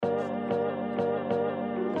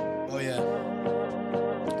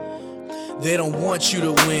They don't want you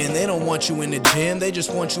to win, they don't want you in the gym, they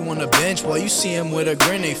just want you on the bench while you see them with a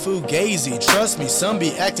grin, they fugazi. Trust me, some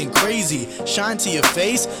be acting crazy. Shine to your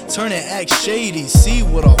face, turn and act shady. See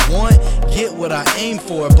what I want, get what I aim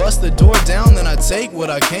for. Bust the door down, then I take what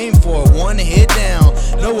I came for. One hit down,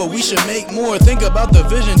 know what we should make more. Think about the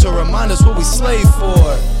vision to remind us what we slave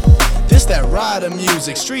for. This that Reiter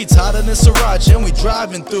music, streets hotter than Sriracha and we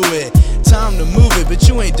driving through it. Time to move it, but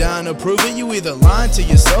you ain't dying to prove it. You either lying to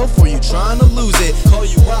yourself or you trying to lose it. Call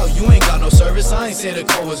you out, you ain't got no service. I ain't say the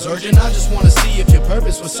call was urgent, I just wanna see if your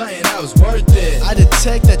purpose was something that was worth it. I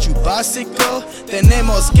detect that you básico,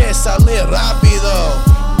 tenemos que salir rápido.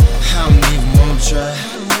 I don't even wanna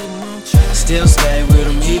try, still stay with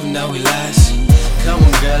him even though we lost. Come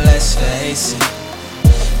on girl, let's face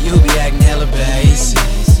it, you be acting hella basic.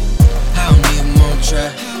 I don't even wanna try,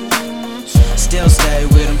 still stay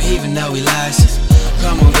with him even though we lost.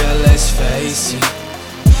 Come on girl, let's face it,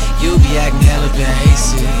 you be acting hella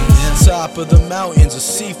basic. Top of the mountains, a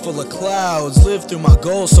sea full of clouds. Live through my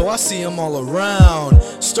goals so I see them all around.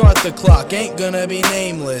 Start the clock, ain't gonna be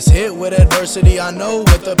nameless. Hit with adversity, I know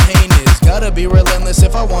what the pain is. Gotta be relentless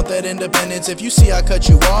if I want that independence. If you see I cut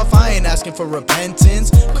you off, I ain't asking for repentance.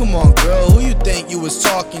 Come on girl, who you think you was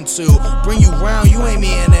talking to? Bring you round, you ain't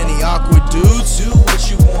me and any awkward dudes. Do what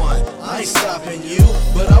you want, I ain't stopping you,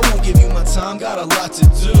 but I won't give you my time, got a lot to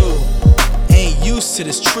do. Ain't used to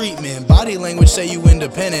this treatment. Body language say you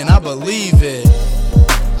independent, I believe it.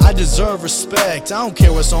 I deserve respect, I don't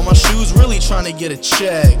care what's on my shoes, really trying to get a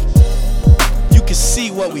check. You can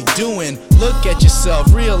see what we doing, look at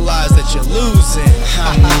yourself, realize that you're losing.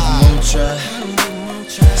 I don't even wanna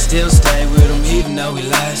try, still stay with him even though we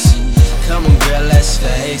lost. Come on girl, let's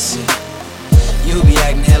face it, you be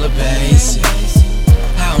acting hella basic.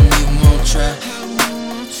 I don't even wanna try,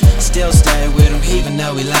 still stay with him even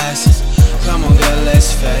though we lost. Come on girl,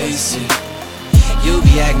 let's face it, you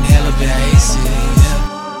be acting hella basic.